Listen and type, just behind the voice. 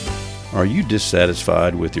Are you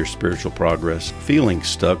dissatisfied with your spiritual progress, feeling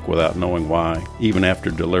stuck without knowing why, even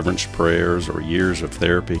after deliverance prayers or years of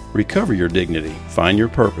therapy? Recover your dignity, find your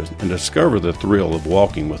purpose, and discover the thrill of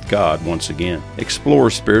walking with God once again.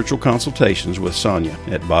 Explore spiritual consultations with Sonia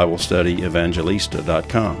at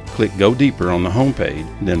BibleStudyEvangelista.com. Click Go Deeper on the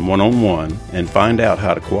homepage, then One-on-One, and find out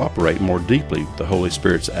how to cooperate more deeply with the Holy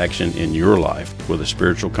Spirit's action in your life with a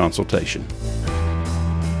spiritual consultation.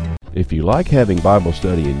 If you like having Bible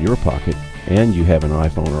study in your pocket and you have an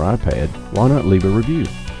iPhone or iPad, why not leave a review?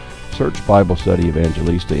 Search Bible Study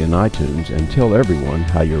Evangelista in iTunes and tell everyone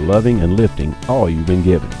how you're loving and lifting all you've been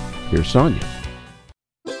given. Here's Sonia.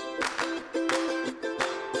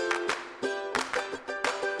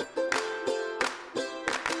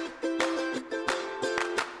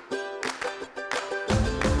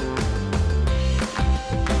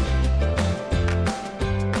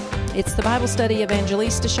 It's the Bible Study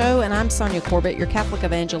Evangelista Show, and I'm Sonia Corbett, your Catholic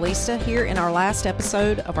Evangelista, here in our last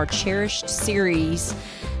episode of our cherished series,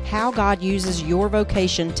 How God Uses Your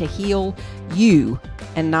Vocation to Heal You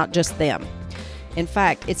and Not Just Them. In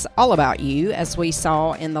fact, it's all about you, as we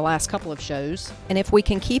saw in the last couple of shows. And if we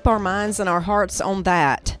can keep our minds and our hearts on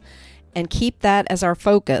that and keep that as our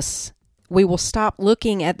focus, we will stop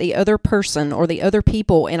looking at the other person or the other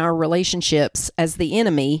people in our relationships as the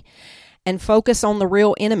enemy and focus on the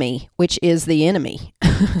real enemy, which is the enemy.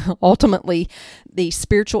 Ultimately, the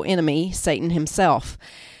spiritual enemy, Satan himself.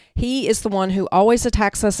 He is the one who always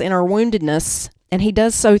attacks us in our woundedness, and he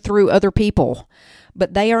does so through other people.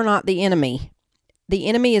 But they are not the enemy. The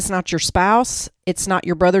enemy is not your spouse. It's not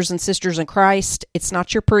your brothers and sisters in Christ. It's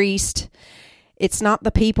not your priest. It's not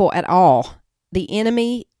the people at all. The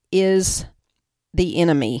enemy is the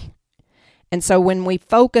enemy. And so when we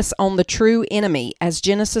focus on the true enemy, as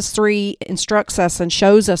Genesis 3 instructs us and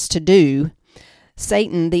shows us to do,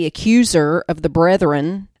 Satan, the accuser of the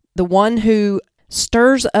brethren, the one who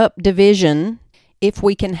stirs up division, if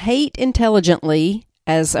we can hate intelligently,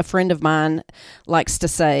 as a friend of mine likes to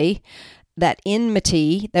say, that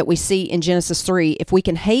enmity that we see in Genesis 3, if we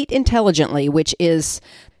can hate intelligently, which is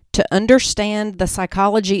to understand the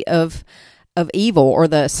psychology of evil or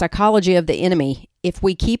the psychology of the enemy, if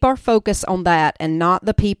we keep our focus on that and not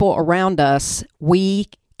the people around us, we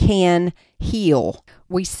can heal.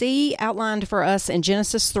 We see outlined for us in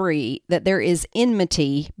Genesis 3 that there is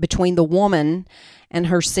enmity between the woman and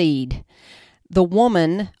her seed. The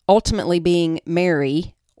woman ultimately being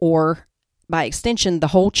Mary, or by extension, the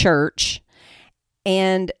whole church,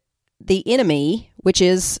 and the enemy, which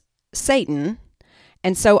is Satan.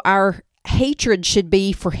 And so our hatred should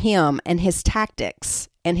be for him and his tactics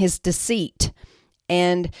and his deceit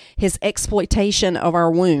and his exploitation of our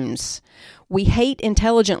wounds. We hate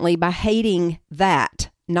intelligently by hating that,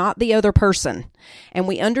 not the other person. And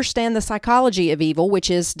we understand the psychology of evil, which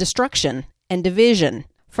is destruction and division.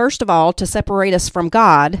 First of all, to separate us from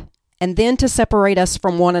God, and then to separate us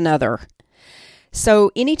from one another.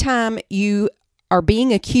 So anytime you are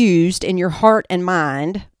being accused in your heart and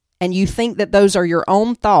mind, and you think that those are your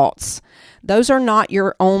own thoughts, those are not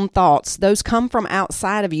your own thoughts. Those come from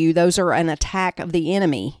outside of you. Those are an attack of the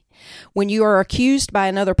enemy. When you are accused by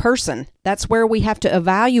another person, that's where we have to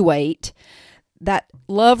evaluate that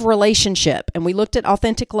love relationship. And we looked at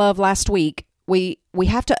authentic love last week. We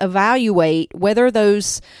have to evaluate whether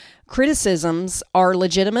those criticisms are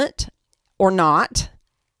legitimate or not.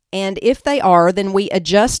 And if they are, then we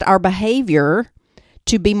adjust our behavior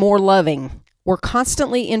to be more loving. We're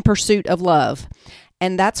constantly in pursuit of love.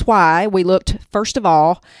 And that's why we looked, first of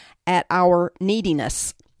all, at our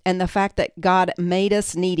neediness and the fact that God made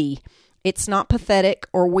us needy. It's not pathetic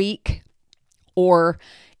or weak or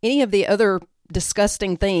any of the other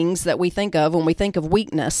disgusting things that we think of when we think of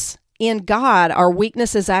weakness. In God, our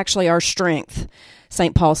weakness is actually our strength,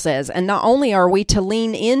 St. Paul says. And not only are we to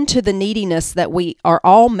lean into the neediness that we are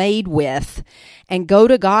all made with and go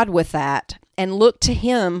to God with that and look to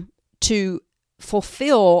Him to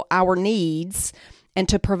fulfill our needs and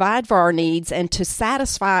to provide for our needs and to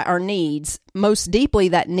satisfy our needs, most deeply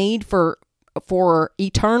that need for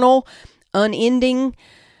eternal, unending,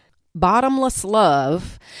 bottomless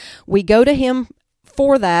love. We go to Him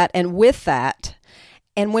for that and with that.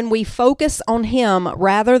 And when we focus on Him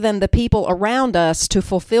rather than the people around us to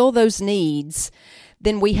fulfill those needs,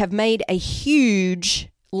 then we have made a huge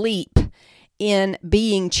leap in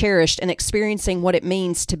being cherished and experiencing what it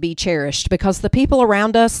means to be cherished, because the people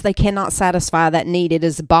around us, they cannot satisfy that need. It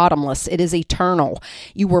is bottomless. It is eternal.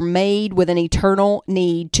 You were made with an eternal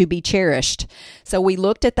need to be cherished. So we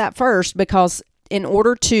looked at that first because in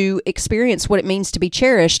order to experience what it means to be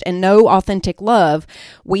cherished and know authentic love,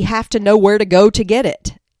 we have to know where to go to get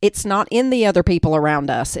it. It's not in the other people around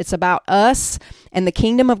us. It's about us and the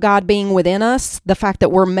kingdom of God being within us, the fact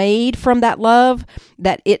that we're made from that love,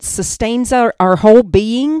 that it sustains our whole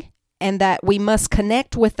being, and that we must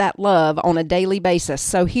connect with that love on a daily basis.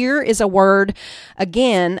 So here is a word,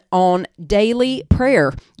 again, on daily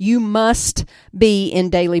prayer. You must be in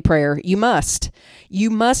daily prayer. You must. You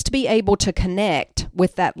must be able to connect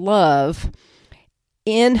with that love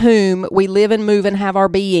in whom we live and move and have our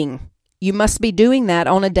being. You must be doing that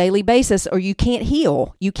on a daily basis, or you can't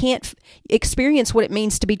heal. You can't experience what it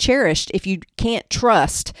means to be cherished if you can't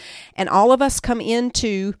trust. And all of us come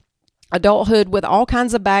into adulthood with all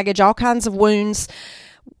kinds of baggage, all kinds of wounds,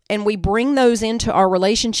 and we bring those into our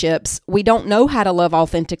relationships. We don't know how to love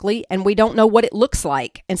authentically, and we don't know what it looks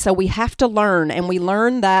like. And so we have to learn, and we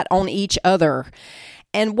learn that on each other.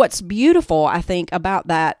 And what's beautiful, I think, about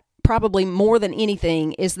that, probably more than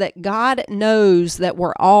anything, is that God knows that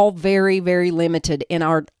we're all very, very limited in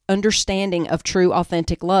our understanding of true,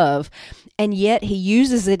 authentic love, and yet He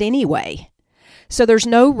uses it anyway. So there's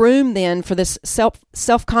no room then for this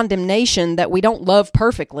self-condemnation that we don't love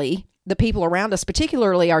perfectly the people around us,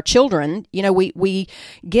 particularly our children. You know, we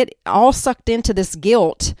get all sucked into this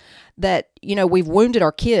guilt that, you know, we've wounded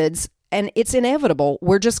our kids, and it's inevitable.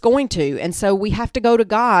 We're just going to. And so we have to go to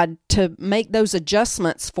God to make those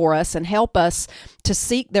adjustments for us and help us to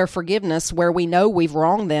seek their forgiveness where we know we've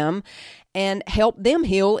wronged them, and help them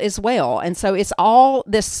heal as well. And so it's all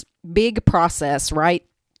this big process, right?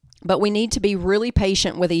 But we need to be really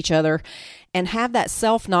patient with each other and have that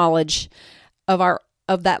self-knowledge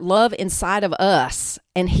of that love inside of us,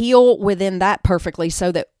 and heal within that perfectly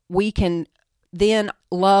so that we can then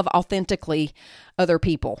love authentically other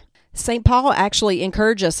people. St. Paul actually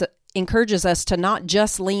encourages us to not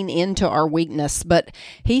just lean into our weakness, but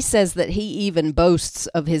he says that he even boasts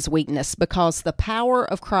of his weakness because the power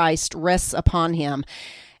of Christ rests upon him.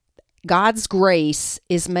 God's grace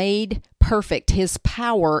is made perfect. His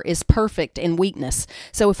power is perfect in weakness.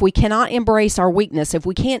 So if we cannot embrace our weakness, if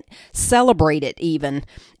we can't celebrate it even,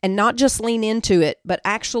 and not just lean into it, but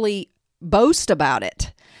actually boast about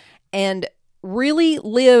it and really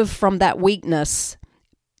live from that weakness,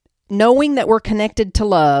 knowing that we're connected to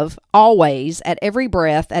love always, at every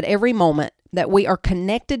breath, at every moment, that we are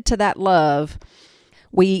connected to that love.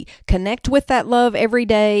 We connect with that love every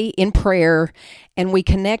day in prayer, and we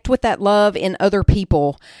connect with that love in other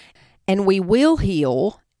people, and we will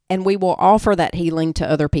heal, and we will offer that healing to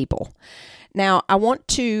other people. Now, I want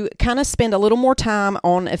to kind of spend a little more time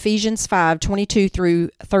on Ephesians 5:22 through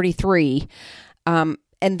 33, and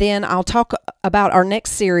then I'll talk about our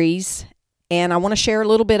next series, and I want to share a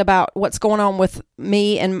little bit about what's going on with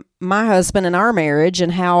me and my husband and our marriage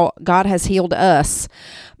and how God has healed us.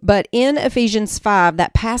 But in Ephesians 5,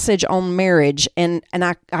 that passage on marriage, and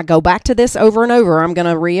I go back to this over and over, I'm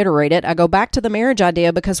going to reiterate it. I go back to the marriage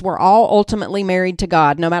idea because we're all ultimately married to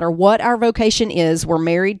God. No matter what our vocation is, we're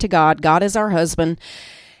married to God. God is our husband.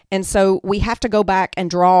 And so we have to go back and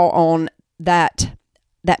draw on that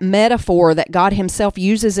metaphor that God Himself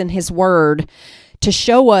uses in His Word to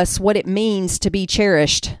show us what it means to be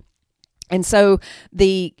cherished. And so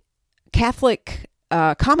the Catholic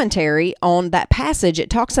commentary on that passage,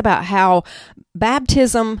 it talks about how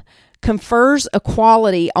baptism confers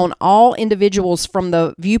equality on all individuals from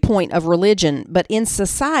the viewpoint of religion, but in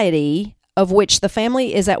society, of which the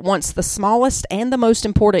family is at once the smallest and the most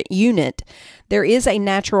important unit, there is a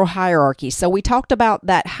natural hierarchy. So we talked about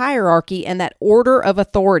that hierarchy and that order of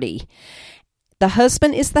authority. The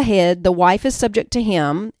husband is the head, the wife is subject to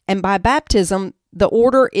him, and by baptism, the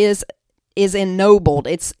order is ennobled.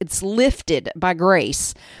 It's lifted by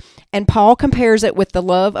grace. And Paul compares it with the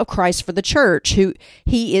love of Christ for the church, who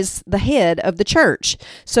He is the head of the church.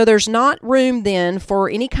 So there's not room then for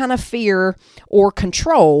any kind of fear or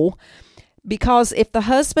control, because if the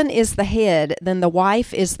husband is the head, then the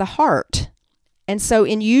wife is the heart. And so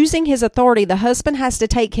in using his authority, the husband has to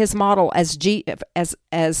take his model as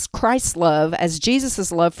Christ's love, as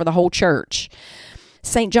Jesus' love for the whole church.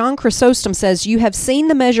 St. John Chrysostom says, "You have seen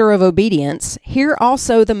the measure of obedience, here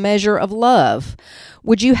also the measure of love.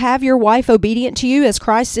 Would you have your wife obedient to you as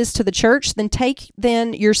Christ is to the church? Then take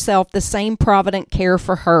then yourself the same provident care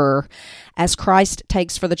for her as Christ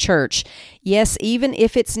takes for the church. Yes, even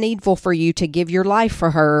if it's needful for you to give your life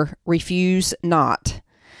for her, refuse not."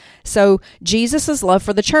 So Jesus' love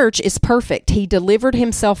for the church is perfect. He delivered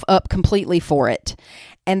Himself up completely for it.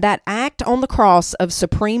 And that act on the cross of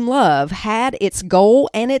supreme love had its goal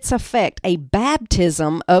and its effect, a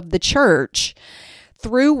baptism of the church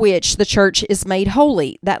through which the church is made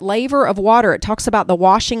holy. That laver of water, it talks about the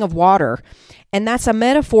washing of water. And that's a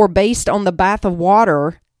metaphor based on the bath of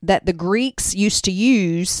water that the Greeks used to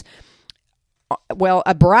use, well,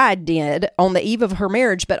 a bride did on the eve of her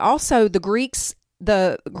marriage, but also the Greeks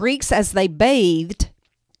as they bathed,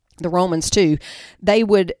 the Romans too,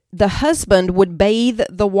 the husband would bathe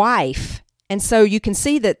the wife. And so you can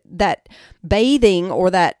see that bathing or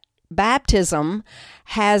that baptism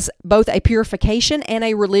has both a purification and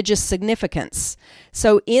a religious significance.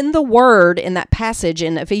 So in the word, in that passage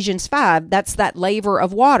in Ephesians 5, that's that laver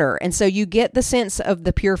of water. And so you get the sense of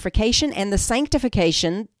the purification and the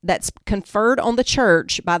sanctification that's conferred on the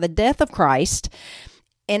church by the death of Christ.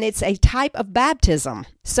 And it's a type of baptism.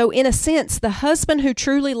 So in a sense, the husband who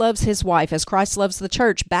truly loves his wife as Christ loves the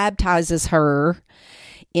church baptizes her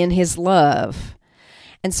in his love.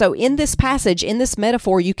 And so in this passage, in this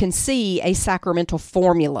metaphor, you can see a sacramental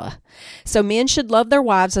formula. So men should love their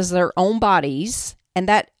wives as their own bodies, and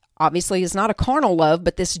that obviously is not a carnal love,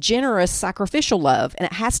 but this generous sacrificial love, and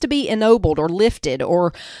it has to be ennobled or lifted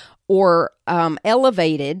or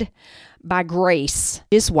elevated by grace.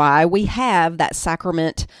 Is why we have that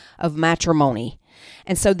sacrament of matrimony.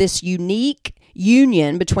 And so this unique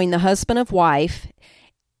union between the husband and wife,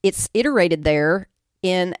 it's iterated there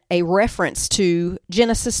in a reference to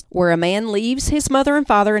Genesis, where a man leaves his mother and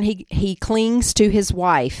father and he clings to his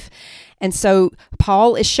wife. And so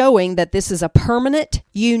Paul is showing that this is a permanent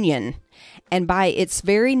union, and by its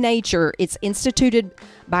very nature, it's instituted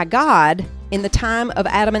by God in the time of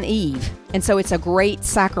Adam and Eve. And so it's a great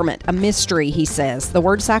sacrament, a mystery, he says. The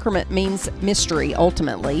word sacrament means mystery,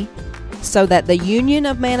 ultimately. So that the union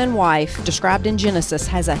of man and wife described in Genesis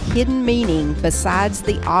has a hidden meaning besides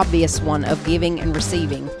the obvious one of giving and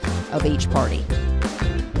receiving of each party.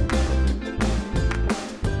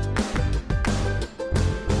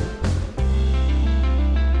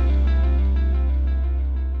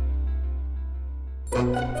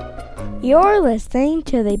 You're listening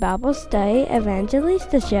to the Bible Study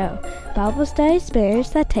Evangelista Show, Bible study experience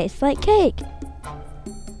that tastes like cake.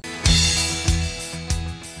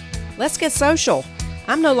 Let's get social.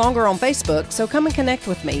 I'm no longer on Facebook, so come and connect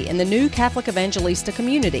with me in the new Catholic Evangelista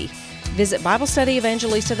community. Visit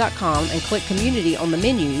BibleStudyEvangelista.com and click Community on the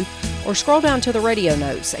menu, or scroll down to the radio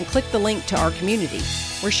notes and click the link to our community.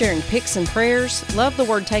 We're sharing pics and prayers, love the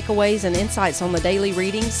word takeaways and insights on the daily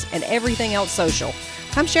readings, and everything else social.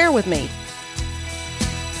 Come share with me.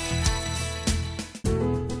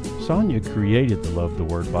 Sonia created the Love the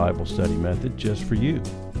Word Bible study method just for you,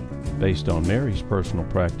 based on Mary's personal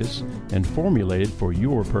practice and formulated for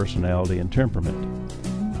your personality and temperament.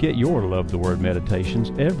 Get your Love the Word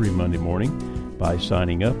meditations every Monday morning by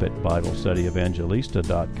signing up at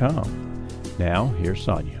BibleStudyEvangelista.com. Now, here's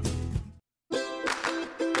Sonia.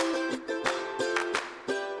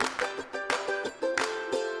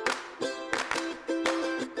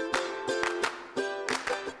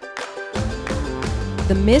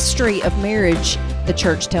 The mystery of marriage, the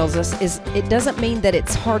church tells us, is it doesn't mean that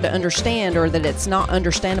it's hard to understand or that it's not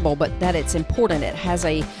understandable, but that it's important. It has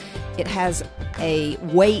a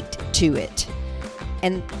weight to it.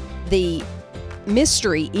 And the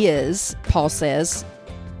mystery is, Paul says,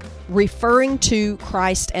 referring to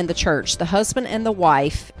Christ and the church. The husband and the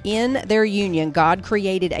wife, in their union, God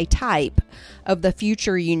created a type of the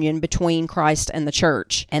future union between Christ and the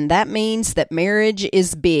church. And that means that marriage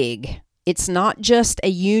is big. It's not just a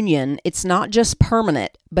union, it's not just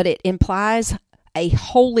permanent, but it implies a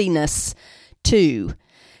holiness too.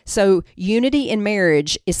 So unity in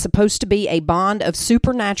marriage is supposed to be a bond of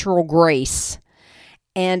supernatural grace,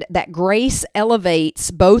 and that grace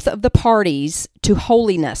elevates both of the parties to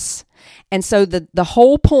holiness. And so the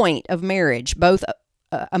whole point of marriage, both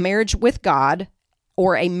a marriage with God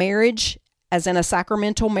or a marriage as in a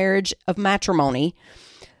sacramental marriage of matrimony,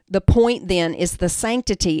 the point then is the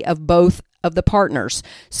sanctity of both of the partners.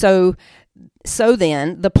 So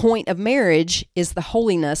then the point of marriage is the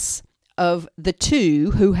holiness of the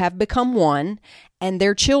two who have become one and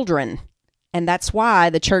their children. And that's why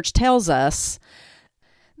the church tells us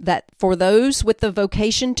that for those with the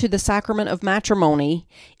vocation to the sacrament of matrimony,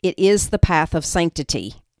 it is the path of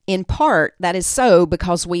sanctity. In part, that is so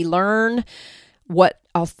because we learn what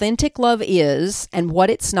authentic love is and what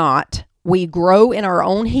it's not. We grow in our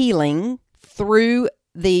own healing through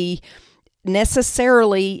the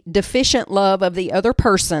necessarily deficient love of the other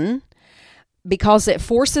person, because it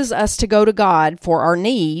forces us to go to God for our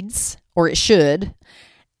needs, or it should.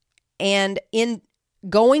 And in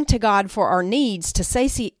going to God for our needs, to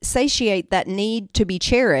satiate that need to be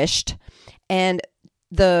cherished, and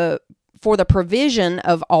for the provision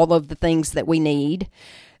of all of the things that we need,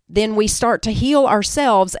 then we start to heal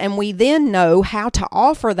ourselves, and we then know how to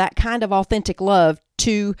offer that kind of authentic love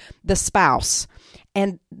to the spouse.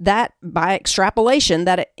 And that, by extrapolation,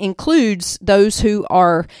 that includes those who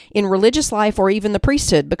are in religious life or even the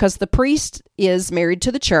priesthood, because the priest is married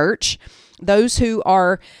to the church. Those who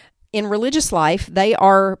are in religious life, they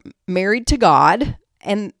are married to God,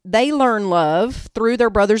 and they learn love through their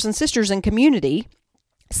brothers and sisters in community.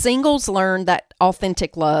 Singles learn that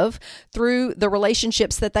authentic love through the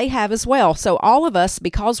relationships that they have as well. So all of us,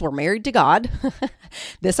 because we're married to God,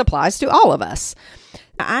 this applies to all of us.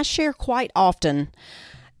 I share quite often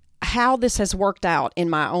how this has worked out in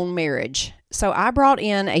my own marriage. So I brought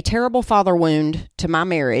in a terrible father wound to my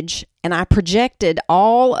marriage, and I projected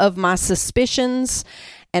all of my suspicions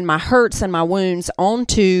and my hurts and my wounds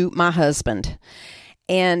onto my husband.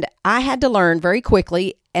 And I had to learn very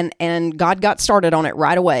quickly, and God got started on it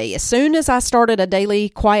right away. As soon as I started a daily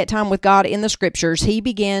quiet time with God in the scriptures, He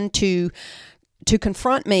began to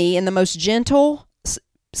confront me in the most gentle,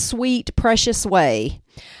 sweet, precious way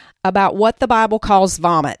about what the Bible calls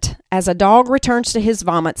vomit. As a dog returns to his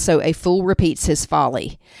vomit, so a fool repeats his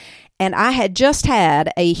folly. And I had just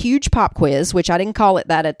had a huge pop quiz, which I didn't call it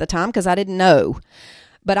that at the time because I didn't know.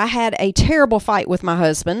 But I had a terrible fight with my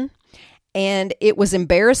husband, and it was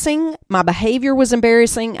embarrassing. My behavior was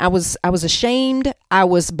embarrassing. I was ashamed. I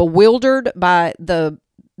was bewildered by the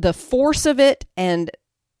force of it, and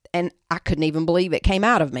I couldn't even believe it came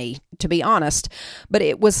out of me, to be honest. But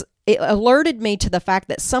it alerted me to the fact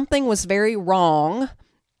that something was very wrong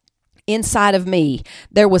inside of me.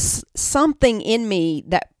 There was something in me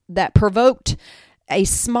that provoked a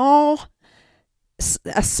small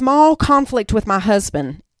conflict with my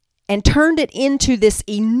husband and turned it into this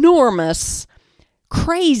enormous,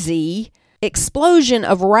 crazy explosion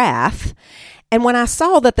of wrath. And when I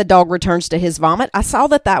saw that the dog returns to his vomit, I saw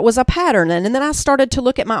that that was a pattern. And then I started to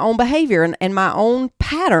look at my own behavior and my own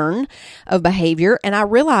pattern of behavior, and I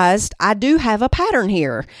realized I do have a pattern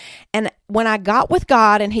here. And when I got with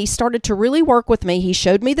God and He started to really work with me, He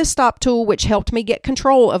showed me the stop tool, which helped me get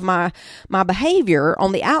control of my behavior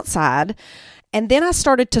on the outside. And then I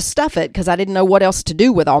started to stuff it because I didn't know what else to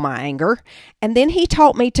do with all my anger. And then He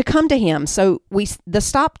taught me to come to Him. So the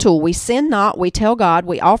stop tool, we sin not, we tell God,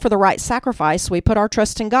 we offer the right sacrifice, we put our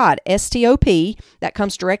trust in God. STOP, that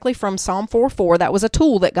comes directly from Psalm 4:4. That was a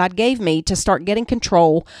tool that God gave me to start getting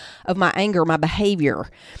control of my anger, my behavior.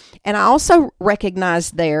 And I also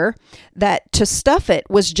recognized there that to stuff it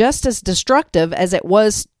was just as destructive as it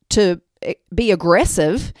was to be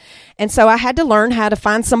aggressive. And so I had to learn how to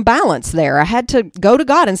find some balance there. I had to go to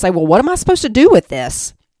God and say, well, what am I supposed to do with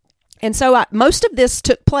this? And so most of this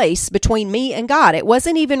took place between me and God. It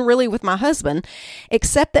wasn't even really with my husband,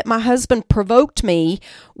 except that my husband provoked me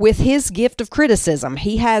with his gift of criticism.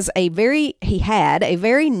 He had a very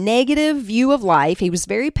negative view of life. He was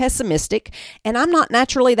very pessimistic, and I'm not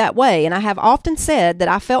naturally that way. And I have often said that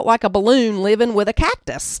I felt like a balloon living with a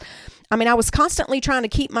cactus. I mean, I was constantly trying to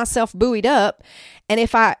keep myself buoyed up, and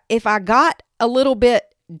if I got a little bit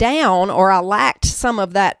down or I lacked some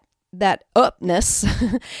of that upness,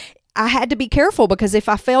 I had to be careful, because if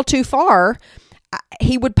I fell too far,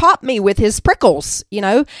 He would pop me with His prickles,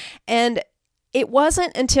 and it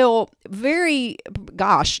wasn't until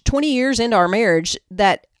 20 years into our marriage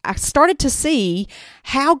that I started to see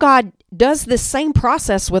how God does this same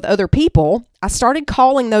process with other people. I started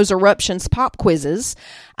calling those eruptions pop quizzes.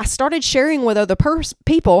 I started sharing with other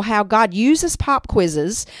people how God uses pop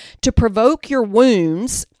quizzes to provoke your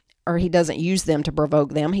wounds, or He doesn't use them to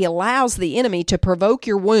provoke them. He allows the enemy to provoke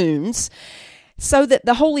your wounds so that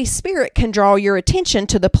the Holy Spirit can draw your attention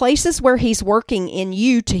to the places where He's working in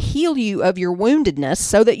you to heal you of your woundedness,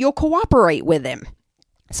 so that you'll cooperate with Him,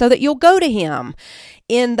 so that you'll go to Him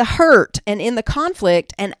in the hurt and in the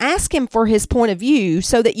conflict and ask Him for His point of view,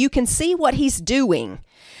 so that you can see what He's doing.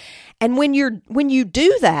 And when you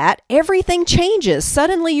do that, everything changes.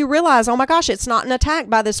 Suddenly you realize, oh my gosh, it's not an attack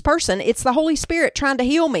by this person. It's the Holy Spirit trying to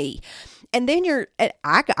heal me. And then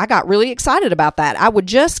I got really excited about that. I would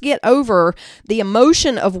just get over the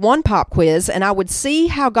emotion of one pop quiz, and I would see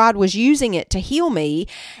how God was using it to heal me.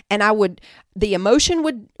 And the emotion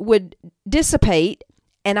would dissipate,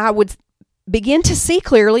 and I would begin to see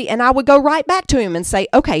clearly, and I would go right back to Him and say,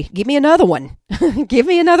 okay, give me another one. Give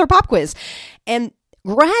me another pop quiz. And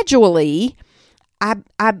gradually,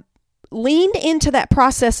 I leaned into that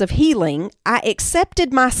process of healing. I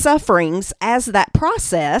accepted my sufferings as that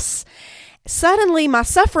process. Suddenly, my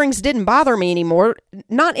sufferings didn't bother me anymore,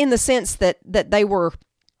 not in the sense that they were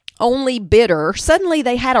only bitter. Suddenly,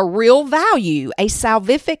 they had a real value, a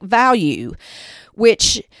salvific value,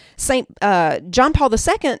 which St. John Paul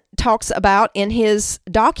II talks about in his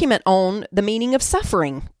document on the meaning of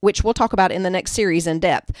suffering, which we'll talk about in the next series in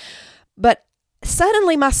depth. But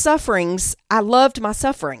suddenly my sufferings, I loved my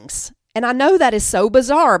sufferings. And I know that is so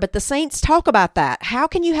bizarre, but the saints talk about that. How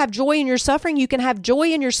can you have joy in your suffering? You can have joy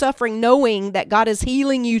in your suffering knowing that God is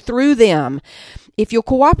healing you through them if you'll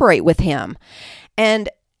cooperate with Him. And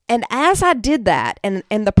as I did that, and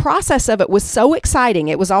the process of it was so exciting,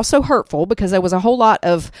 it was also hurtful because there was a whole lot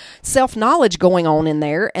of self-knowledge going on in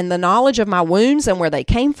there, and the knowledge of my wounds and where they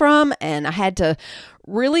came from, and I had to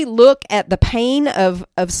really look at the pain of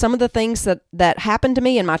some of the things that happened to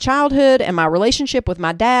me in my childhood and my relationship with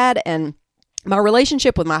my dad and my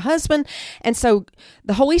relationship with my husband. And so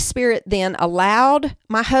the Holy Spirit then allowed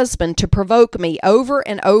my husband to provoke me over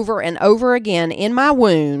and over and over again in my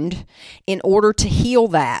wound in order to heal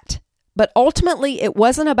that. But ultimately, it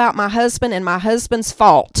wasn't about my husband and my husband's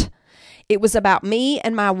fault. It was about me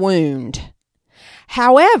and my wound.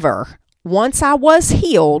 However, once I was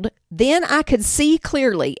healed, then I could see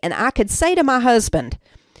clearly and I could say to my husband,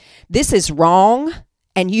 this is wrong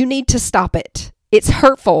and you need to stop it. It's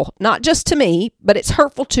hurtful, not just to me, but it's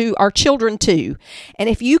hurtful to our children too. And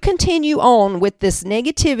if you continue on with this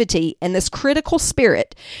negativity and this critical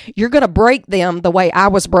spirit, you're going to break them the way I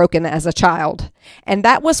was broken as a child. And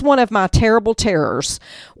that was one of my terrible terrors,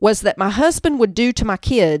 was that my husband would do to my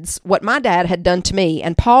kids what my dad had done to me.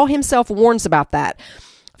 And Paul himself warns about that.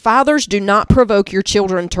 Fathers, do not provoke your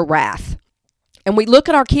children to wrath. And we look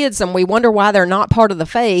at our kids and we wonder why they're not part of the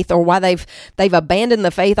faith or why they've abandoned the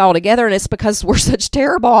faith altogether, and it's because we're such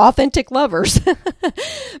terrible, authentic lovers.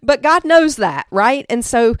 But God knows that, right? And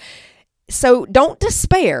so don't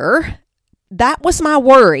despair. That was my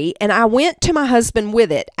worry, and I went to my husband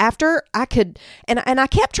with it after I could, and I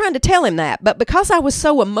kept trying to tell him that, but because I was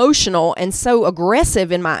so emotional and so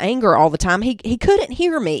aggressive in my anger all the time, he couldn't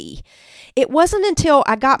hear me. It wasn't until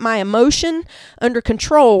I got my emotion under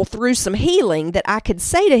control through some healing that I could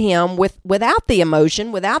say to him without the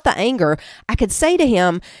emotion, without the anger, I could say to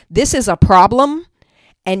him, this is a problem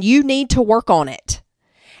and you need to work on it.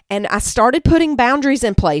 And I started putting boundaries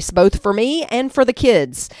in place, both for me and for the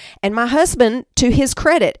kids. And my husband, to his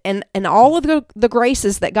credit, and all of the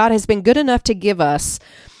graces that God has been good enough to give us,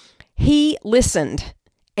 he listened.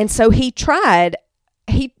 And so he tried.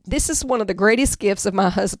 This is one of the greatest gifts of my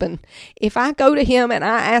husband. If I go to him and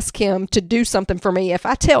I ask him to do something for me, if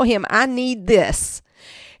I tell him I need this,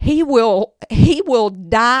 he will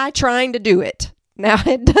die trying to do it. Now,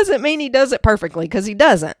 it doesn't mean he does it perfectly, because he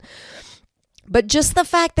doesn't. But just the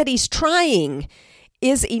fact that he's trying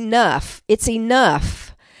is enough. It's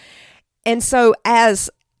enough. And so as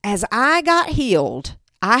I got healed,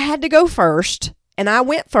 I had to go first. And I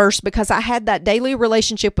went first because I had that daily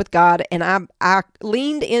relationship with God, and I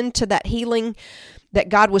leaned into that healing that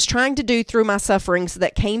God was trying to do through my sufferings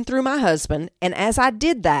that came through my husband. And as I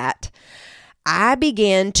did that, I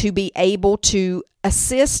began to be able to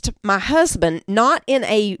assist my husband, not in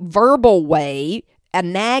a verbal way, a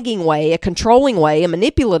nagging way, a controlling way, a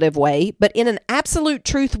manipulative way, but in an absolute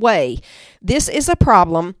truth way. This is a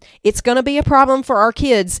problem. It's going to be a problem for our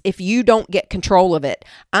kids if you don't get control of it.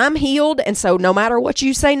 I'm healed, and so no matter what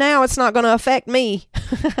you say now, it's not going to affect me.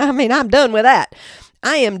 I mean, I'm done with that.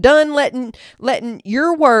 I am done letting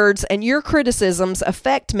your words and your criticisms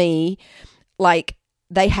affect me like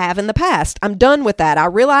they have in the past. I'm done with that. I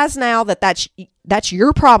realize now that that's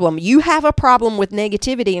your problem. You have a problem with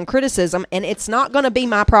negativity and criticism, and it's not going to be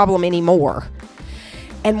my problem anymore.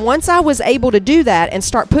 And once I was able to do that and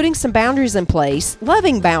start putting some boundaries in place,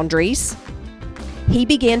 loving boundaries, he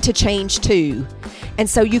began to change too. And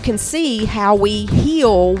so you can see how we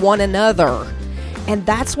heal one another. And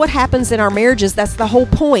that's what happens in our marriages. That's the whole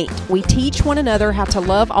point. We teach one another how to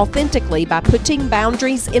love authentically by putting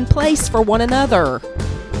boundaries in place for one another.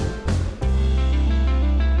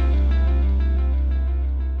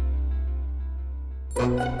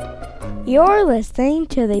 You're listening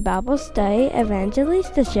to the Bible Study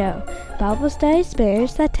Evangelista Show. Bible study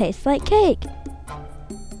experience that tastes like cake.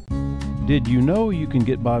 Did you know you can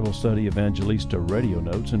get Bible Study Evangelista radio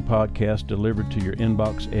notes and podcasts delivered to your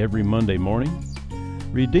inbox every Monday morning?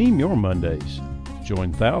 Redeem your Mondays.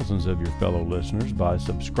 Join thousands of your fellow listeners by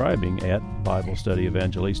subscribing at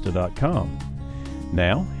BibleStudyEvangelista.com.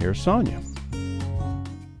 Now, here's Sonia.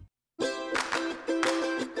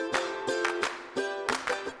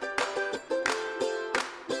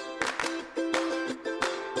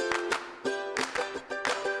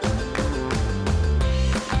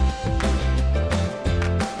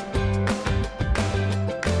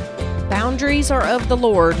 Boundaries are of the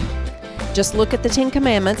Lord. Just look at the Ten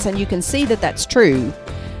Commandments and you can see that that's true.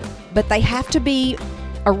 But they have to be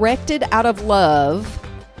erected out of love,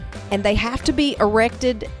 and they have to be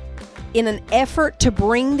erected in an effort to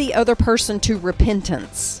bring the other person to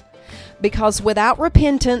repentance. Because without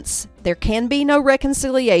repentance, there can be no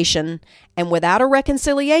reconciliation, and without a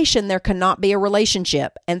reconciliation, there cannot be a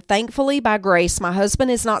relationship. And thankfully, by grace, my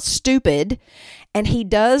husband is not stupid, and he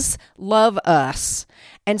does love us.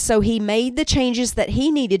 And so he made the changes that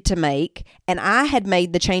he needed to make, and I had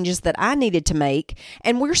made the changes that I needed to make,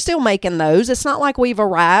 and we're still making those. It's not like we've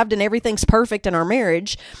arrived and everything's perfect in our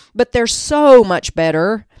marriage, but they're so much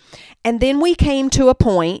better. And then we came to a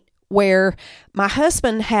point where my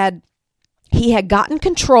husband had gotten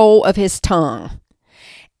control of his tongue.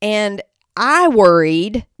 And I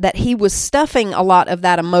worried that he was stuffing a lot of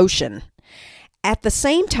that emotion. At the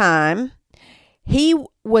same time, he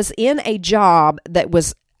was in a job that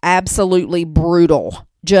was absolutely brutal,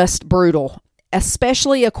 just brutal,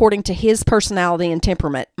 especially according to his personality and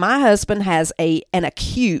temperament. My husband has an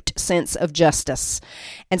acute sense of justice.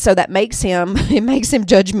 And so that makes him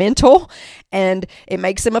judgmental, and it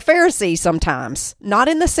makes him a Pharisee sometimes. Not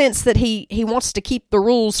in the sense that he wants to keep the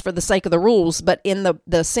rules for the sake of the rules, but in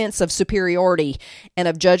the sense of superiority and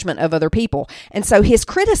of judgment of other people. And so his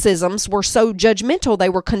criticisms were so judgmental, they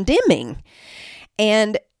were condemning.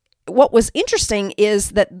 And what was interesting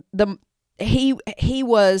is that he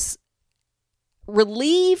was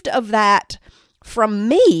relieved of that from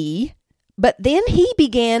me, but then he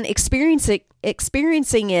began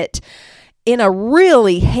experiencing it in a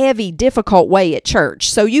really heavy, difficult way at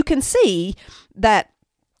church. So you can see that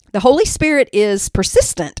the Holy Spirit is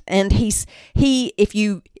persistent, and if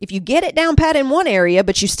you get it down pat in one area,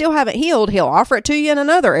 but you still haven't healed, he'll offer it to you in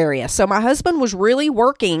another area. So my husband was really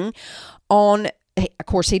working on, of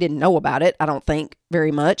course, he didn't know about it, I don't think,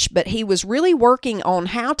 very much, but he was really working on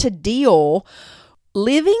how to deal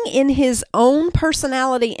living in his own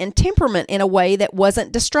personality and temperament in a way that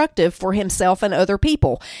wasn't destructive for himself and other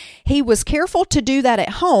people. He was careful to do that at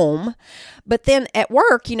home, but then at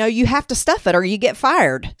work, you have to stuff it or you get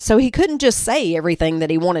fired. So he couldn't just say everything that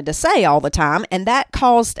he wanted to say all the time, and that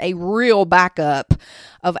caused a real backup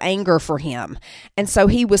of anger for him. And so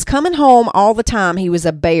he was coming home all the time. He was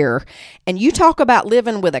a bear. And you talk about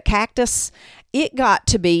living with a cactus, it got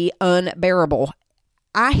to be unbearable.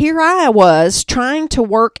 Here I was trying to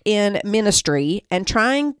work in ministry and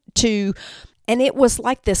and it was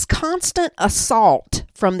like this constant assault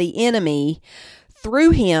from the enemy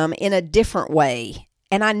through him in a different way.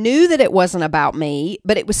 And I knew that it wasn't about me,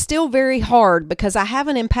 but it was still very hard because I have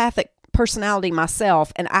an empathic personality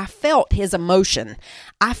myself, and I felt his emotion.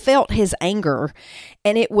 I felt his anger,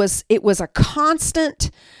 and it was a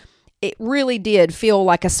constant, it really did feel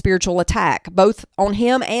like a spiritual attack, both on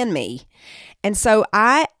him and me. And so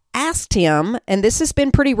I asked him, and this has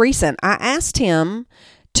been pretty recent, I asked him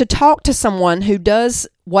to talk to someone who does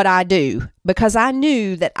what I do, because I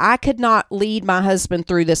knew that I could not lead my husband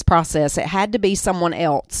through this process. It had to be someone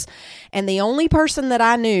else. And the only person that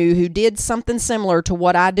I knew who did something similar to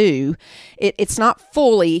what I do, it's not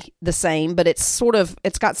fully the same, but it's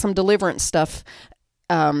got some deliverance stuff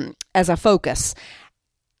as a focus.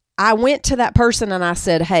 I went to that person and I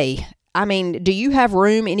said, hey, do you have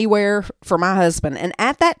room anywhere for my husband? And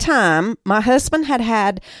at that time, my husband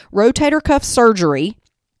had rotator cuff surgery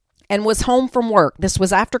and was home from work. This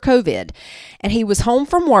was after COVID. And he was home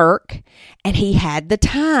from work, and he had the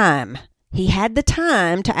time. He had the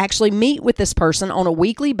time to actually meet with this person on a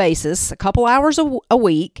weekly basis, a couple hours a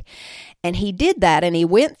week. And he did that, and he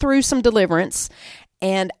went through some deliverance.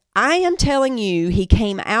 And I am telling you, he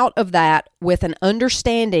came out of that with an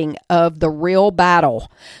understanding of the real battle.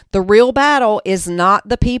 The real battle is not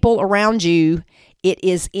the people around you. It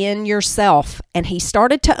is in yourself. And he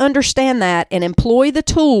started to understand that and employ the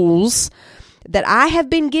tools that I have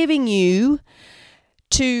been giving you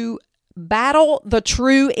to battle the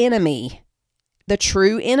true enemy. The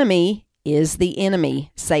true enemy is the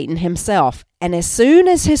enemy, Satan himself. And as soon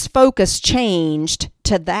as his focus changed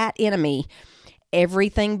to that enemy,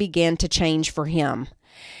 everything began to change for him.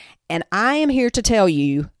 And I am here to tell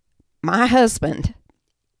you, my husband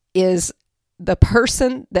is the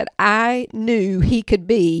person that I knew he could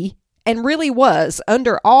be, and really was,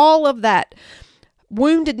 under all of that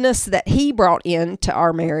woundedness that he brought into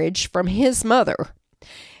our marriage from his mother.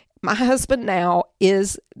 My husband now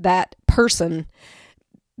is that person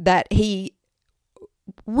that he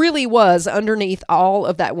really was underneath all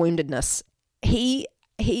of that woundedness.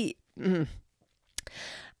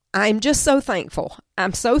 I'm just so thankful.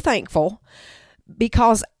 I'm so thankful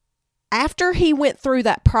because after he went through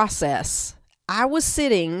that process, I was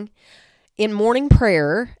sitting in morning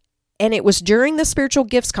prayer, and it was during the Spiritual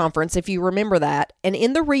Gifts Conference, if you remember that, and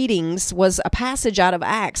in the readings was a passage out of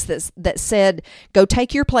Acts that said, go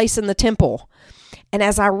take your place in the temple. And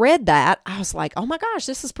as I read that, I was like, oh my gosh,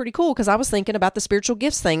 this is pretty cool, because I was thinking about the spiritual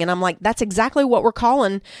gifts thing. And I'm like, that's exactly what we're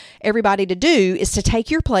calling everybody to do, is to take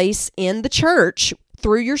your place in the church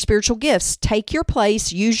through your spiritual gifts. Take your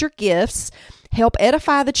place, use your gifts, help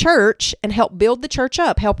edify the church, and help build the church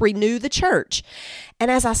up, help renew the church. And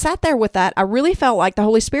as I sat there with that, I really felt like the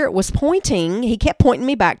Holy Spirit was he kept pointing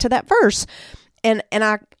me back to that verse. And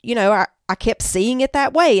I kept seeing it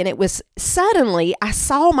that way. And it was suddenly I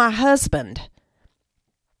saw my husband.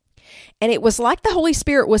 And it was like the Holy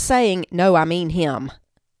Spirit was saying, no, I mean him.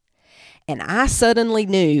 And I suddenly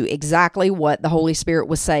knew exactly what the Holy Spirit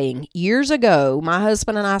was saying. Years ago, my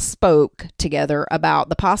husband and I spoke together about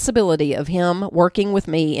the possibility of him working with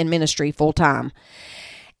me in ministry full time.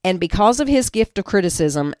 And because of his gift of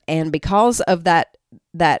criticism, and because of that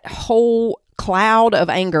whole cloud of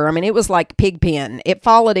anger, I mean, it was like Pigpen. It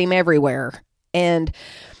followed him everywhere. And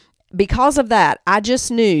because of that, I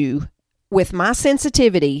just knew with my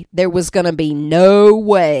sensitivity, there was going to be no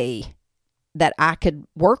way that I could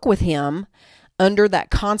work with him under that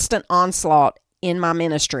constant onslaught in my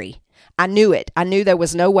ministry. I knew it. I knew there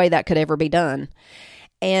was no way that could ever be done.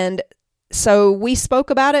 And so we spoke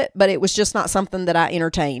about it, but it was just not something that I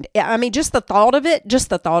entertained. I mean, just the thought of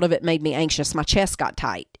it made me anxious. My chest got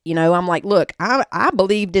tight. I'm like, look, I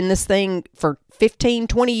believed in this thing for 15,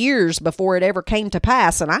 20 years before it ever came to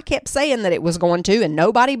pass. And I kept saying that it was going to, and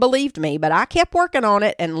nobody believed me, but I kept working on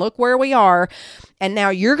it, and look where we are. And now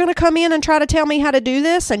you're going to come in and try to tell me how to do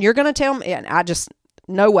this, and you're going to tell me, and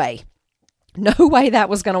no way that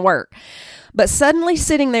was going to work. But suddenly,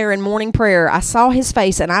 sitting there in morning prayer, I saw his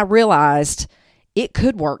face, and I realized it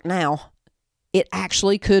could work now. It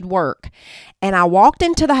actually could work. And I walked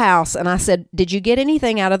into the house, and I said, did you get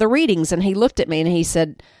anything out of the readings? And he looked at me, and he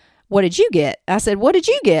said, what did you get? I said, what did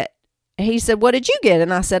you get? And he said, what did you get?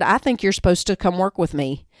 And I said, I think you're supposed to come work with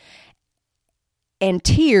me. And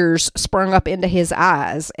tears sprung up into his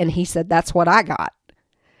eyes, and he said, that's what I got.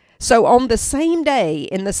 So on the same day,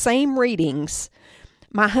 in the same readings,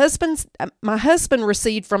 my husband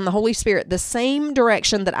received from the Holy Spirit the same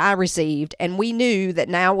direction that I received, and we knew that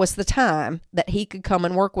now was the time that he could come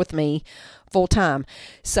and work with me full time.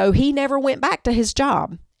 So he never went back to his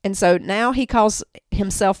job, and so now he calls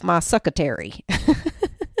himself my secretary.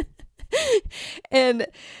 And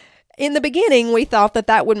in the beginning, we thought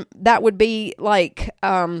that would be like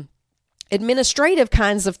administrative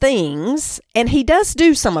kinds of things, and he does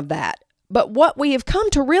do some of that. But what we have come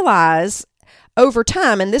to realize over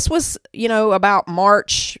time, and this was, about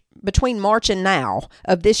between March and now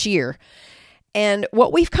of this year, and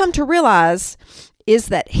what we've come to realize is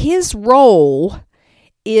that his role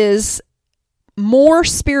is more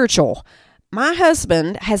spiritual. My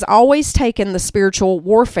husband has always taken the spiritual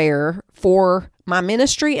warfare for my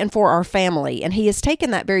ministry and for our family, and he has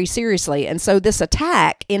taken that very seriously. And so this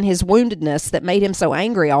attack in his woundedness that made him so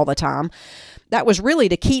angry all the time, that was really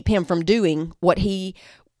to keep him from doing what he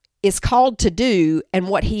is called to do, and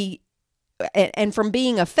from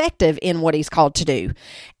being effective in what he's called to do.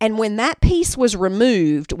 And when that piece was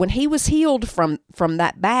removed, when he was healed from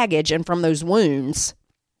that baggage and from those wounds,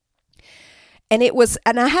 and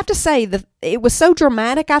I have to say that it was so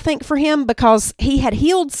dramatic, I think, for him, because he had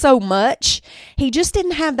healed so much. He just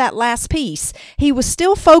didn't have that last piece. He was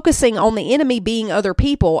still focusing on the enemy being other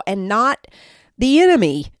people and not the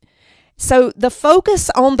enemy. So the focus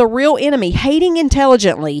on the real enemy, hating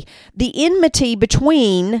intelligently, the enmity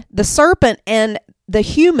between the serpent and the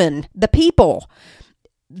human, the people,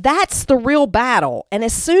 that's the real battle. And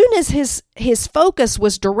as soon as his focus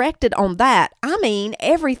was directed on that,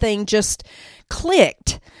 everything just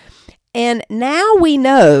clicked. And now we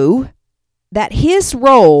know that his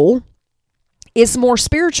role is more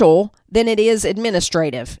spiritual than it is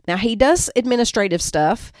administrative. Now, he does administrative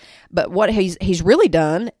stuff, but what he's really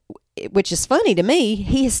done, which is funny to me,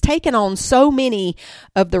 he has taken on so many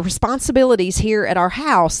of the responsibilities here at our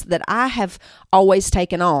house that I have always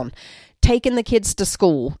taken on. Taking the kids to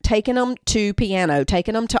school, taking them to piano,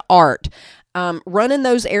 taking them to art, running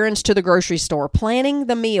those errands to the grocery store, planning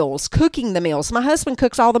the meals, cooking the meals. My husband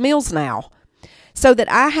cooks all the meals now, so that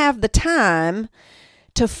I have the time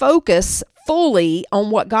to focus fully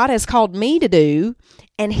on what God has called me to do.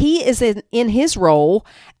 And he is in his role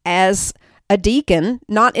as a deacon,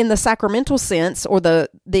 not in the sacramental sense or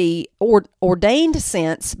the ordained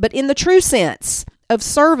sense, but in the true sense of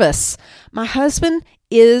service. My husband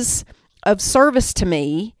is of service to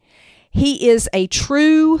me. He is a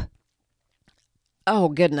true, oh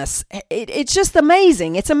goodness, it's just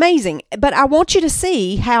amazing. It's amazing. But I want you to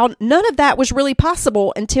see how none of that was really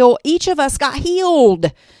possible until each of us got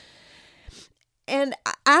healed. And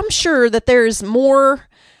I'm sure that there's more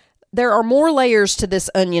there are more layers to this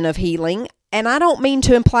onion of healing, and I don't mean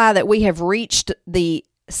to imply that we have reached the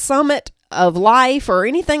summit of life or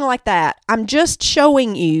anything like that. I'm just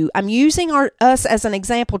showing you, I'm using us as an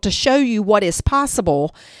example to show you what is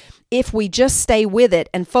possible if we just stay with it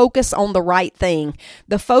and focus on the right thing.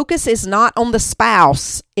 The focus is not on the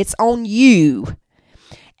spouse, it's on you.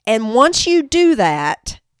 And once you do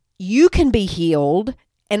that, you can be healed.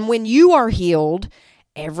 And when you are healed,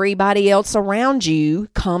 everybody else around you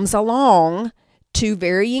comes along to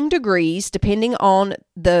varying degrees, depending on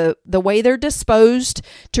the way they're disposed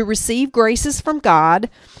to receive graces from God.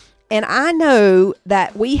 And I know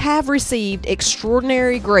that we have received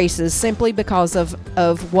extraordinary graces simply because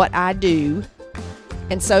of what I do.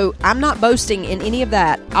 And so I'm not boasting in any of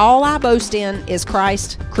that. All I boast in is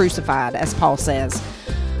Christ crucified, as Paul says.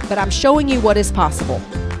 But I'm showing you what is possible.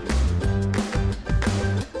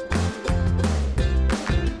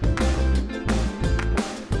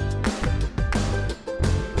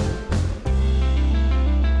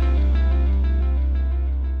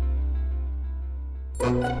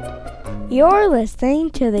 You're listening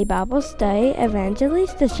to the Bible Study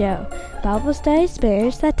Evangelista Show. Bible study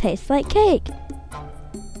experience that tastes like cake.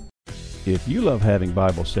 If you love having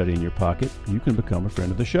Bible study in your pocket, you can become a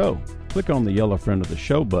friend of the show. Click on the yellow Friend of the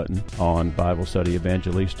Show button on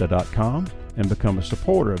BibleStudyEvangelista.com and become a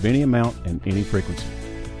supporter of any amount and any frequency.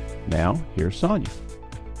 Now, here's Sonia.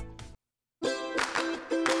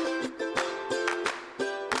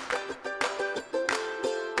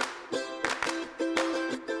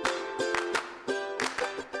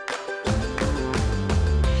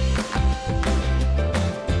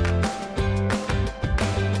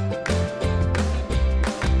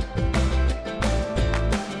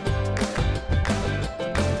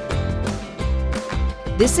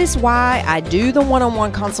 This is why I do the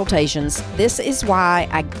one-on-one consultations. This is why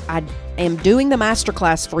I am doing the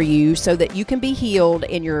masterclass for you, so that you can be healed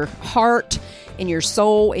in your heart, in your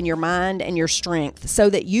soul, in your mind, and your strength, so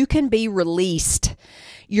that you can be released.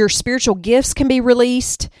 Your spiritual gifts can be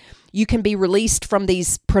released. You can be released from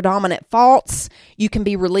these predominant faults. You can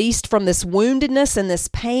be released from this woundedness and this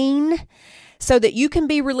pain, so that you can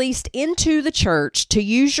be released into the church to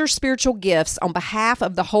use your spiritual gifts on behalf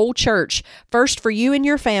of the whole church, first for you and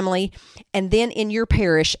your family, and then in your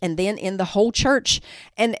parish, and then in the whole church.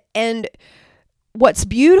 And what's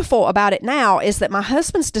beautiful about it now is that my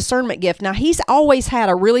husband's discernment gift, now he's always had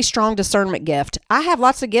a really strong discernment gift. I have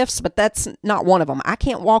lots of gifts, but that's not one of them. I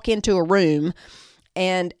can't walk into a room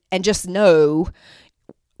and just know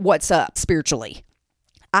what's up spiritually.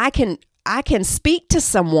 I can speak to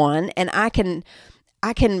someone, and I can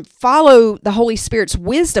follow the Holy Spirit's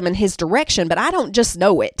wisdom and His direction, but I don't just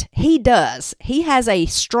know it. He does. He has a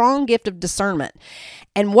strong gift of discernment.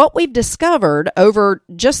 And what we've discovered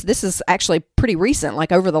this is actually pretty recent,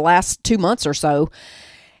 like over the last 2 months or so,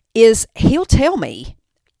 is he'll tell me,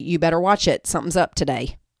 you better watch it, something's up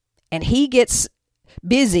today. And he gets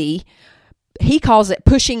busy. He calls it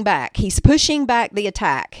pushing back. He's pushing back the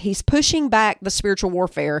attack. He's pushing back the spiritual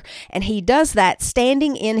warfare. And he does that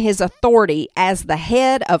standing in his authority as the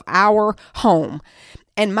head of our home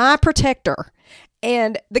and my protector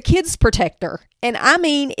and the kids' protector. And I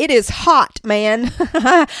mean, it is hot, man.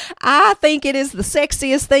 I think it is the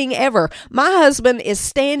sexiest thing ever. My husband is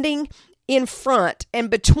standing in front and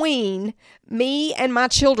between me and my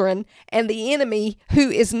children and the enemy who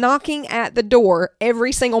is knocking at the door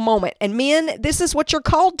every single moment. And men, this is what you're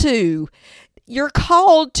called to. You're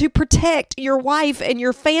called to protect your wife and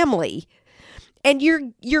your family. And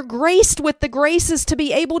you're graced with the graces to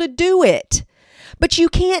be able to do it. But you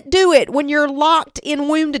can't do it when you're locked in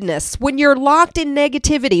woundedness, when you're locked in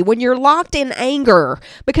negativity, when you're locked in anger.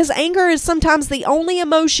 Because anger is sometimes the only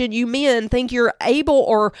emotion you men think you're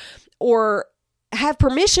able or have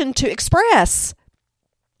permission to express.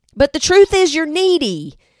 But the truth is you're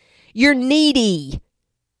needy. You're needy.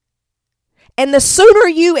 And the sooner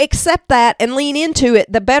you accept that and lean into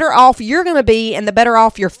it, the better off you're going to be, and the better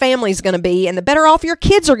off your family's going to be, and the better off your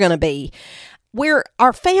kids are going to be. Where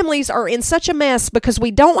our families are in such a mess because we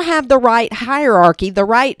don't have the right hierarchy, the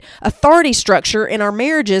right authority structure in our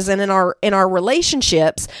marriages and in our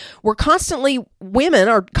relationships. Women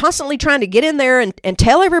are constantly trying to get in there and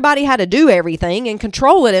tell everybody how to do everything and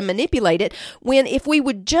control it and manipulate it, when if we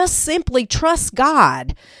would just simply trust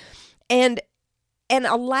God and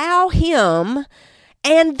allow Him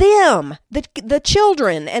and them, the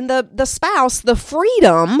children and the spouse, the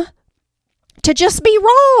freedom to just be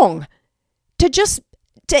wrong.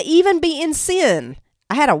 To even be in sin.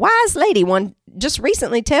 I had a wise lady just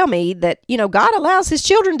recently tell me that, God allows His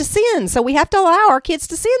children to sin, so we have to allow our kids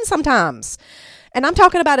to sin sometimes. And I'm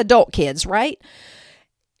talking about adult kids, right?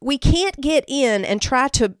 we can't get in and try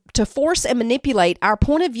to force and manipulate our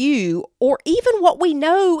point of view or even what we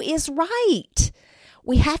know is right.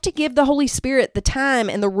 We have to give the Holy Spirit the time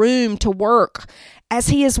and the room to work as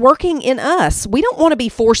He is working in us. We don't want to be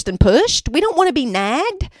forced and pushed. We don't want to be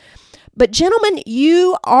nagged. But gentlemen,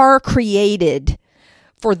 you are created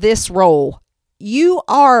for this role. You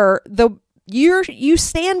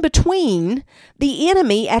stand between the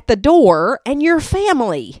enemy at the door and your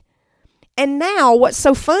family. And now what's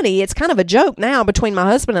so funny, it's kind of a joke now between my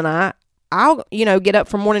husband and I'll, get up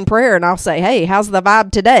from morning prayer and I'll say, hey, how's the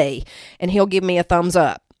vibe today? And he'll give me a thumbs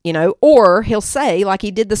up, or he'll say, like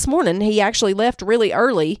he did this morning, he actually left really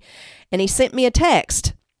early and he sent me a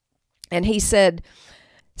text and he said,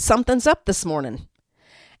 something's up this morning.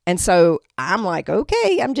 And so I'm like,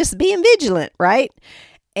 okay, I'm just being vigilant, right?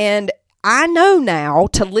 And I know now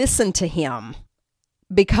to listen to him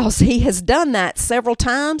because he has done that several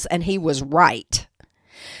times and he was right.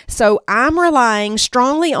 So I'm relying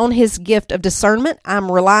strongly on his gift of discernment.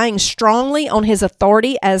 I'm relying strongly on his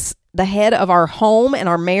authority as the head of our home and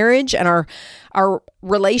our marriage and our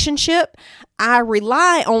relationship. I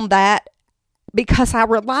rely on that because I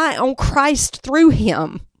rely on Christ through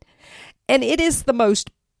him. And it is the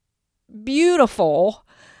most beautiful.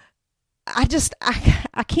 I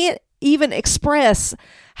can't even express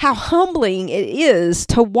how humbling it is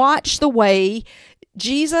to watch the way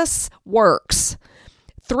Jesus works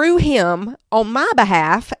through him on my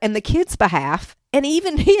behalf and the kids' behalf and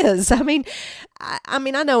even his. I mean,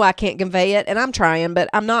 I know I can't convey it and I'm trying, but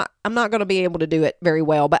I'm not going to be able to do it very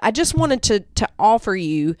well. But I just wanted to offer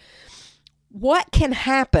you what can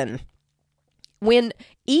happen when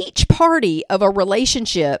each party of a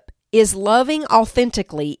relationship is loving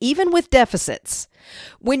authentically, even with deficits.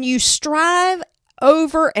 When you strive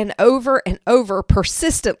over and over and over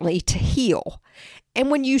persistently to heal, and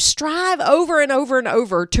when you strive over and over and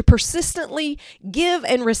over to persistently give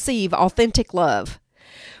and receive authentic love,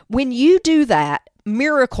 when you do that,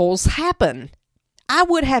 miracles happen. I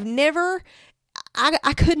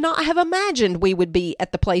could not have imagined we would be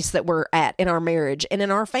at the place that we're at in our marriage and in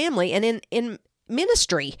our family and in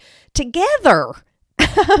ministry together.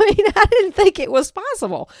 I didn't think it was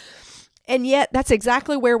possible. And yet that's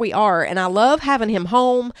exactly where we are. And I love having him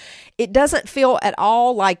home. It doesn't feel at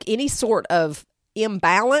all like any sort of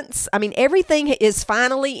imbalance. I mean, everything is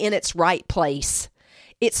finally in its right place.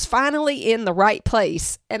 It's finally in the right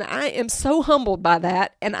place. And I am so humbled by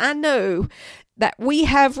that. And I know that we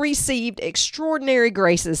have received extraordinary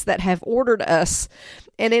graces that have ordered us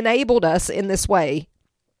and enabled us in this way.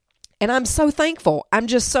 And I'm so thankful. I'm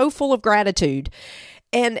just so full of gratitude.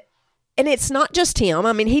 And it's not just him.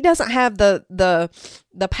 I mean, he doesn't have the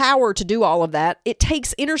power to do all of that. It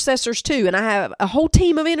takes intercessors too. And I have a whole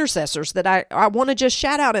team of intercessors that I want to just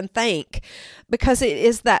shout out and thank, because it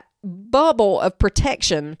is that bubble of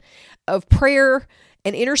protection of prayer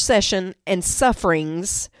and intercession and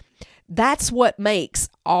sufferings. That's what makes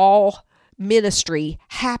all ministry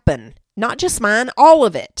happen. Not just mine, all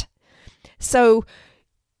of it. So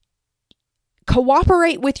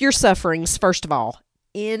cooperate with your sufferings, first of all,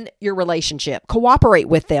 in your relationship. Cooperate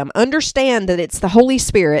with them. Understand that it's the Holy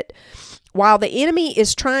Spirit. While the enemy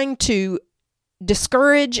is trying to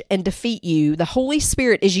discourage and defeat you, the Holy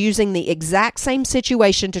Spirit is using the exact same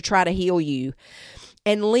situation to try to heal you.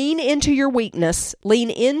 And lean into your weakness. Lean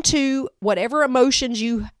into whatever emotions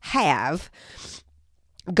you have.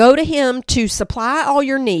 Go to him to supply all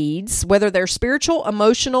your needs, whether they're spiritual,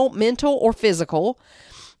 emotional, mental, or physical.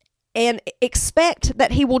 And expect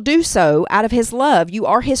that he will do so out of his love. You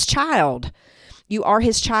are his child. You are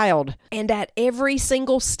his child. And at every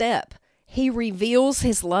single step, he reveals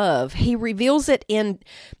his love. He reveals it in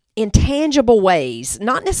tangible ways,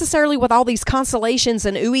 not necessarily with all these consolations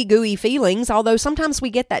and ooey gooey feelings, although sometimes we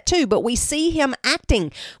get that too, but we see him acting.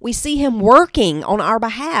 We see him working on our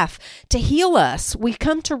behalf to heal us. We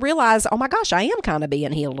come to realize, oh my gosh, I am kind of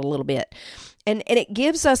being healed a little bit. And it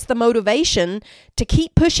gives us the motivation to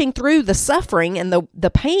keep pushing through the suffering and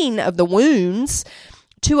the pain of the wounds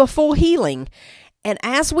to a full healing. And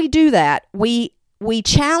as we do that, we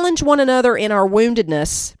challenge one another in our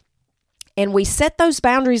woundedness, and we set those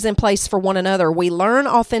boundaries in place for one another. We learn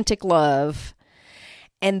authentic love,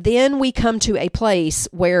 and then we come to a place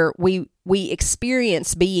where we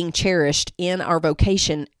experience being cherished in our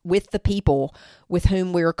vocation with the people with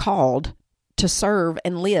whom we're called to serve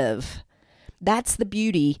and live. That's the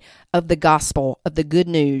beauty of the gospel, of the good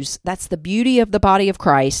news. That's the beauty of the body of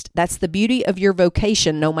Christ. That's the beauty of your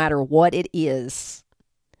vocation, no matter what it is.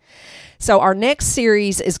 So our next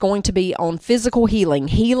series is going to be on physical healing,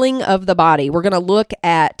 healing of the body. We're going to look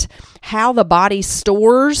at how the body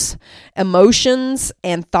stores emotions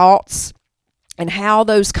and thoughts and how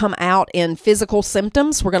those come out in physical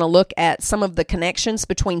symptoms. We're going to look at some of the connections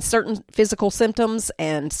between certain physical symptoms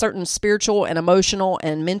and certain spiritual and emotional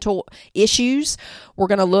and mental issues. We're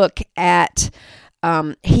going to look at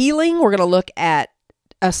healing. We're going to look at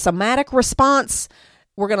a somatic response.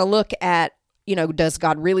 We're going to look at, does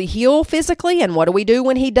God really heal physically? And what do we do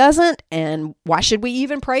when he doesn't? And why should we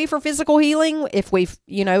even pray for physical healing if we've,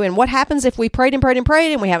 and what happens if we prayed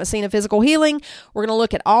and we haven't seen a physical healing? We're going to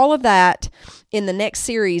look at all of that in the next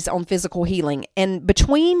series on physical healing. And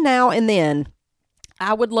between now and then,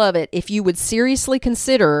 I would love it if you would seriously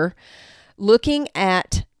consider looking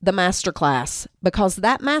at the masterclass, because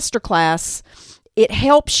that masterclass, it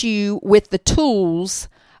helps you with the tools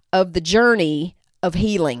of the journey of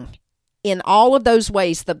healing. In all of those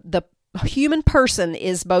ways, the human person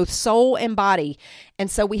is both soul and body.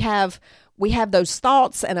 And so we have those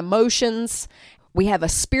thoughts and emotions. We have a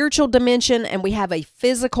spiritual dimension and we have a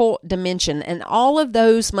physical dimension. And all of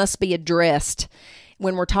those must be addressed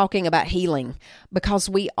when we're talking about healing, because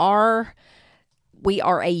we are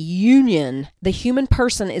a union. The human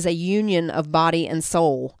person is a union of body and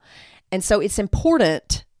soul. And so it's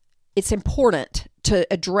important to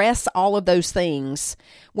address all of those things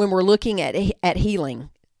when we're looking at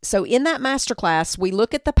healing. So in that masterclass, we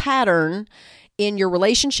look at the pattern in your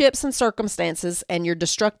relationships and circumstances and your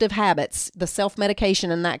destructive habits, the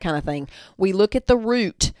self-medication and that kind of thing. We look at the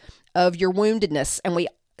root of your woundedness, and we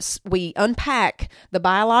unpack the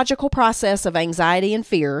biological process of anxiety and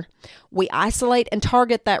fear. We isolate and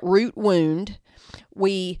target that root wound.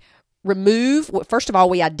 We first of all,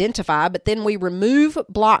 we identify, but then we remove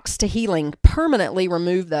blocks to healing, permanently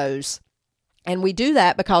remove those. And we do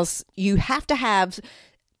that because you have to have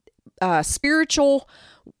spiritual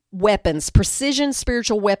weapons, precision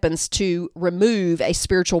spiritual weapons to remove a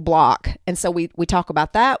spiritual block. And so we talk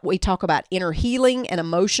about that. We talk about inner healing and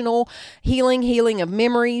emotional healing of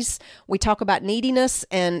memories. We talk about neediness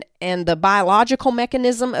and the biological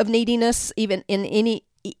mechanism of neediness, even in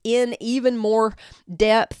even more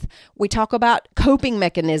depth. We talk about coping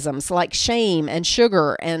mechanisms like shame and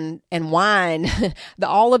sugar and wine,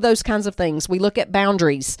 all of those kinds of things. We look at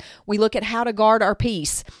boundaries. We look at how to guard our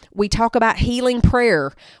peace. We talk about healing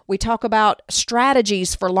prayer. We talk about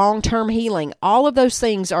strategies for long-term healing. All of those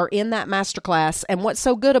things are in that masterclass. And what's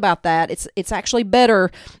so good about that, it's actually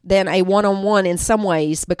better than a one-on-one in some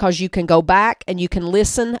ways, because you can go back and you can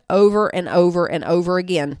listen over and over and over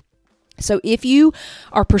again. So if you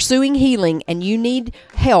are pursuing healing and you need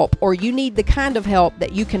help, or you need the kind of help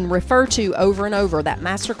that you can refer to over and over, that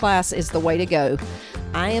masterclass is the way to go.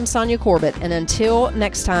 I am Sonia Corbett, and until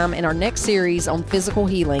next time in our next series on physical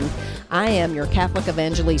healing, I am your Catholic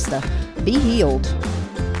Evangelista. Be healed.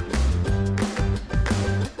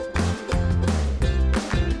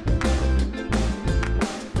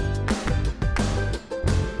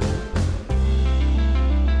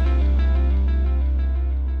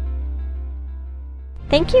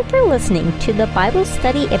 Thank you for listening to the Bible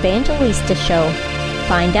Study Evangelista Show.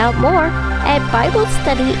 Find out more at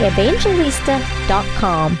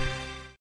BibleStudyEvangelista.com.